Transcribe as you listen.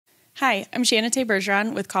Hi, I'm Shannatay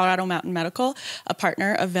Bergeron with Colorado Mountain Medical, a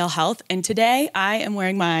partner of Vail Health, and today I am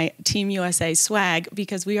wearing my Team USA swag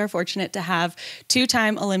because we are fortunate to have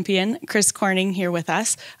two-time Olympian Chris Corning here with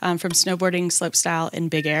us from snowboarding, slopestyle, and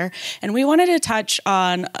big air. And we wanted to touch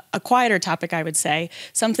on a quieter topic, I would say,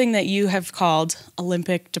 something that you have called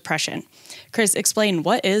Olympic depression. Chris, explain,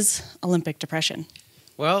 what is Olympic depression?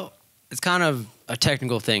 Well, it's kind of a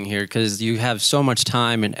technical thing here because you have so much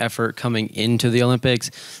time and effort coming into the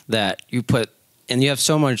Olympics that you put, and you have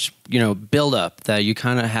so much, build up that you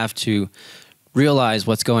kind of have to realize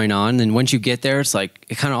what's going on. And once you get there, it's like,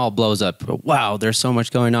 it kind of all blows up. Wow, there's so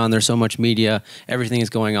much going on. There's so much media. Everything is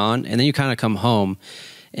going on. And then you kind of come home.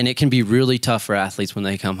 And it can be really tough for athletes when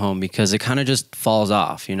they come home because it kind of just falls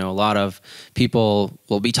off. A lot of people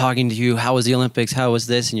will be talking to you, how was the Olympics, how was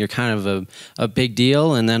this? And you're kind of a big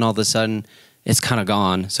deal. And then all of a sudden, it's kind of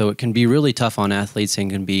gone. So it can be really tough on athletes and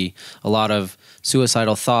can be a lot of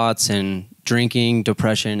suicidal thoughts and drinking,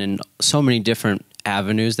 depression, and so many different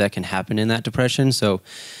avenues that can happen in that depression. So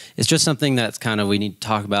it's just something that's kind of we need to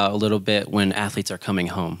talk about a little bit when athletes are coming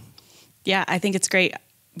home. Yeah, I think it's great.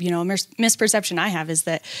 A misperception I have is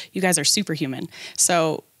that you guys are superhuman.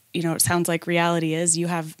 So, it sounds like reality is you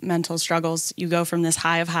have mental struggles. You go from this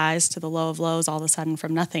high of highs to the low of lows all of a sudden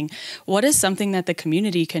from nothing. What is something that the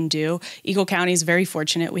community can do? Eagle County is very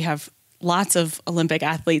fortunate. We have lots of Olympic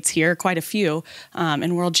athletes here, quite a few,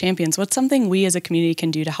 and world champions. What's something we as a community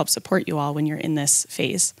can do to help support you all when you're in this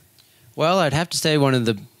phase? Well, I'd have to say one of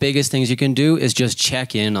the biggest things you can do is just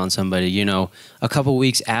check in on somebody, a couple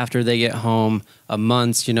weeks after they get home, a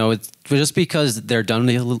month, it's just because they're done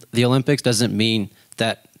with the Olympics doesn't mean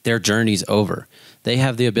that their journey's over. They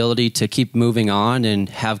have the ability to keep moving on and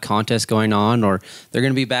have contests going on, or they're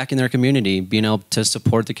going to be back in their community, being able to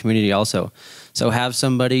support the community also. So have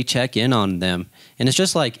somebody check in on them. And it's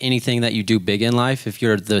just like anything that you do big in life, if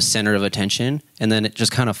you're the center of attention and then it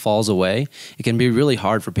just kind of falls away, it can be really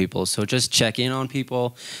hard for people. So just check in on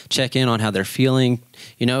people, check in on how they're feeling.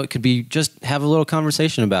 It could be just have a little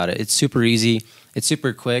conversation about it. It's super easy. It's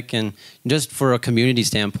super quick. And just for a community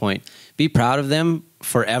standpoint, be proud of them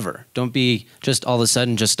forever. Don't be just all of a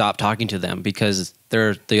sudden just stop talking to them because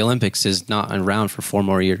the Olympics is not around for 4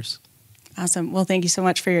 more years. Awesome. Well, thank you so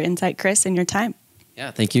much for your insight, Chris, and your time.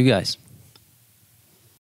 Yeah, thank you guys.